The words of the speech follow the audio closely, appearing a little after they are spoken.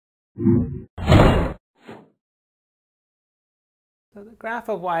So the graph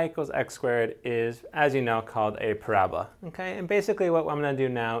of y equals x squared is, as you know, called a parabola. Okay, and basically what I'm going to do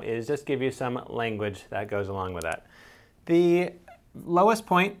now is just give you some language that goes along with that. The lowest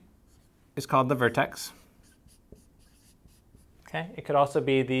point is called the vertex. Okay, it could also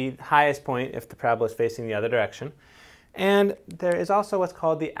be the highest point if the parabola is facing the other direction. And there is also what's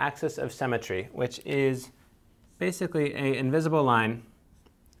called the axis of symmetry, which is basically an invisible line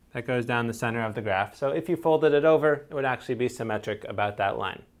that goes down the center of the graph. So if you folded it over, it would actually be symmetric about that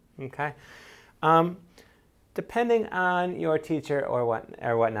line. Okay. Depending on your teacher or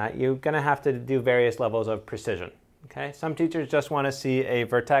whatnot, you're going to have to do various levels of precision. Okay. Some teachers just want to see a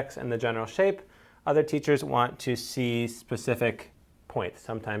vertex and the general shape. Other teachers want to see specific points,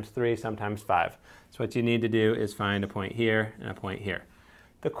 sometimes 3, sometimes 5. So what you need to do is find a point here and a point here.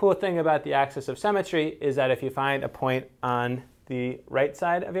 The cool thing about the axis of symmetry is that if you find a point on the right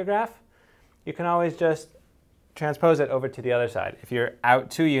side of your graph, you can always just transpose it over to the other side. If you're out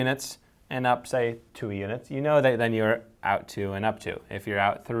 2 units and up, say, 2 units, you know that then you're out 2 and up 2. If you're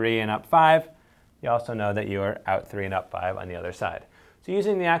out 3 and up 5, you also know that you're out 3 and up 5 on the other side. So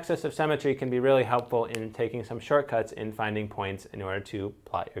using the axis of symmetry can be really helpful in taking some shortcuts in finding points in order to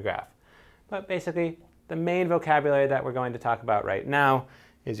plot your graph. But basically, the main vocabulary that we're going to talk about right now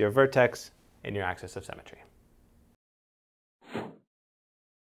is your vertex and your axis of symmetry.